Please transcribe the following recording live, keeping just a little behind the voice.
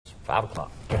5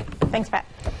 o'clock. Thanks, Pat.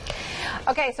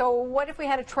 Okay, so what if we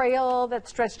had a trail that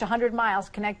stretched 100 miles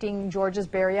connecting Georgia's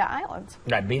barrier islands?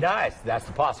 That'd be nice. That's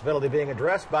the possibility being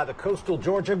addressed by the Coastal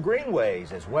Georgia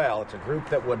Greenways as well. It's a group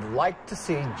that would like to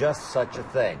see just such a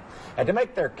thing. And to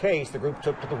make their case, the group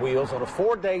took to the wheels on a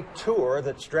 4-day tour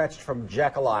that stretched from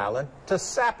Jekyll Island to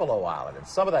Sapelo Island. And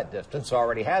some of that distance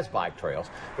already has bike trails.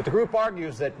 But the group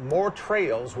argues that more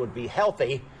trails would be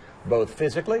healthy, both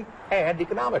physically and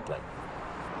economically.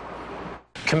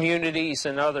 Communities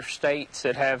in other states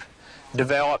that have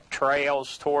developed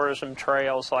trails, tourism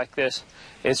trails like this,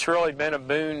 it's really been a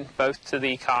boon both to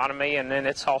the economy, and then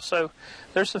it's also,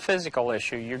 there's the physical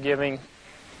issue. You're giving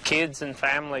kids and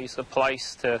families a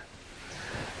place to,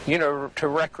 you know, to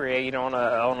recreate on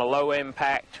a low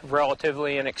impact,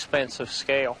 relatively inexpensive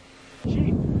scale.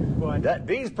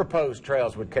 These proposed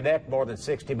trails would connect more than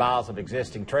 60 miles of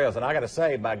existing trails, and I got to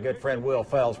say, my good friend Will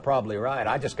Fell's probably right.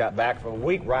 I just got back from a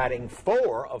week riding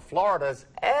 4 of Florida's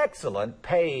excellent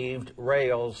paved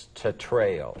rails to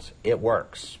trails. It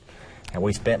works, and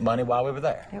we spent money while we were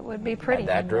there. It would be pretty, and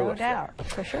that drew no us doubt,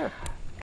 for sure.